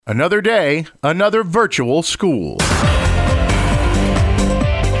Another day, another virtual school.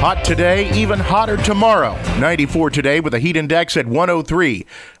 Hot today, even hotter tomorrow. 94 today with a heat index at 103.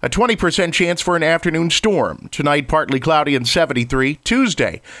 A 20% chance for an afternoon storm. Tonight, partly cloudy and 73.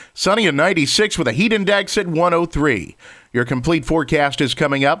 Tuesday, sunny and 96 with a heat index at 103. Your complete forecast is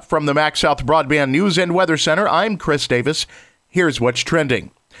coming up from the MaxSouth Broadband News and Weather Center. I'm Chris Davis. Here's what's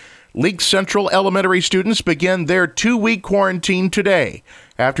trending. Leake Central Elementary students begin their 2-week quarantine today.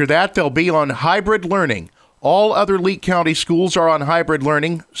 After that, they'll be on hybrid learning. All other Leake County schools are on hybrid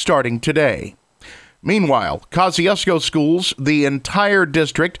learning starting today. Meanwhile, Kosciuszko schools, the entire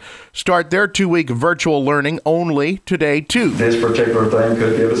district, start their 2-week virtual learning only today, too. This particular thing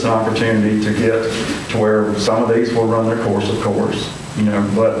could give us an opportunity to get to where some of these will run their course, of course,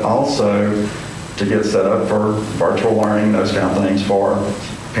 but also to get set up for virtual learning, those kind of things for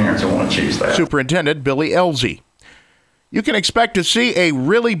parents who want to choose that. Superintendent Billy Elzy. You can expect to see a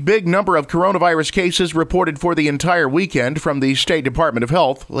really big number of coronavirus cases reported for the entire weekend from the State Department of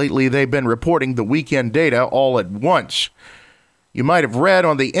Health. Lately, they've been reporting the weekend data all at once. You might have read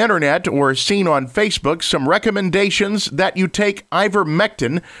on the internet or seen on Facebook some recommendations that you take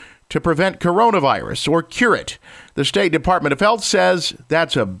ivermectin to prevent coronavirus or cure it. The State Department of Health says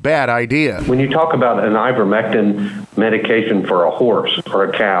that's a bad idea. When you talk about an ivermectin medication for a horse or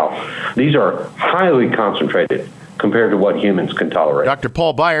a cow, these are highly concentrated compared to what humans can tolerate. Dr.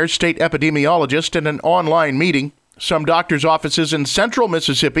 Paul Byers, state epidemiologist, in an online meeting. Some doctors' offices in central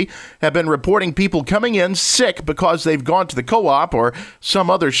Mississippi have been reporting people coming in sick because they've gone to the co-op or some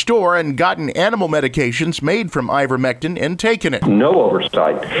other store and gotten animal medications made from ivermectin and taken it. No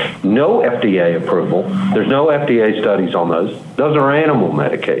oversight, no FDA approval. There's no FDA studies on those. Those are animal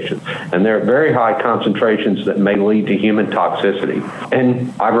medications, and they're at very high concentrations that may lead to human toxicity.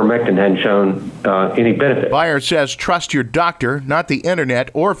 And ivermectin hadn't shown any benefit. Byers says trust your doctor, not the internet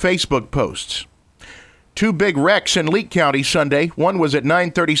or Facebook posts. 2 big wrecks in Leake County Sunday. One was at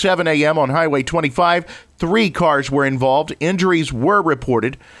 9:37 a.m. on Highway 25. 3 cars were involved. Injuries were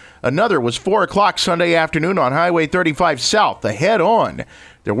reported. Another was 4 o'clock Sunday afternoon on Highway 35 South, a head-on.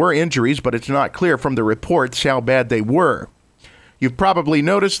 There were injuries, but it's not clear from the reports how bad they were. You've probably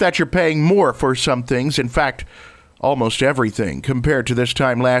noticed that you're paying more for some things. In fact, almost everything compared to this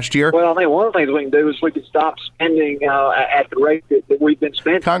time last year. Well, I think one of the things we can do is we can stop spending at the rate that we've been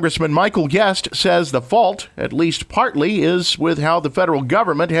spending. Congressman Michael Guest says the fault, at least partly, is with how the federal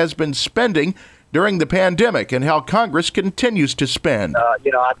government has been spending during the pandemic and how Congress continues to spend. I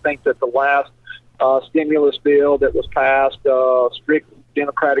think that the last stimulus bill that was passed, strict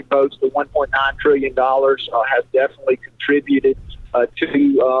Democratic votes, the $1.9 trillion has definitely contributed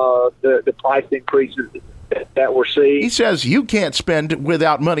to the price increases that we're seeing. He says you can't spend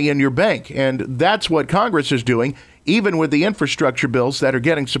without money in your bank, and that's what Congress is doing, even with the infrastructure bills that are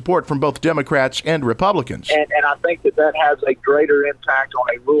getting support from both Democrats and Republicans. And I think that has a greater impact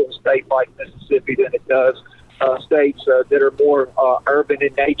on a rural state like Mississippi than it does states that are more urban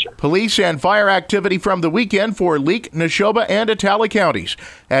in nature. Police and fire activity from the weekend for Leake, Neshoba, and Atala counties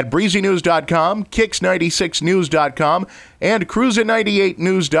at breezynews.com, kicks96news.com, and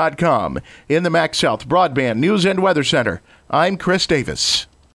cruisin98news.com. In the MaxSouth Broadband News and Weather Center, I'm Chris Davis.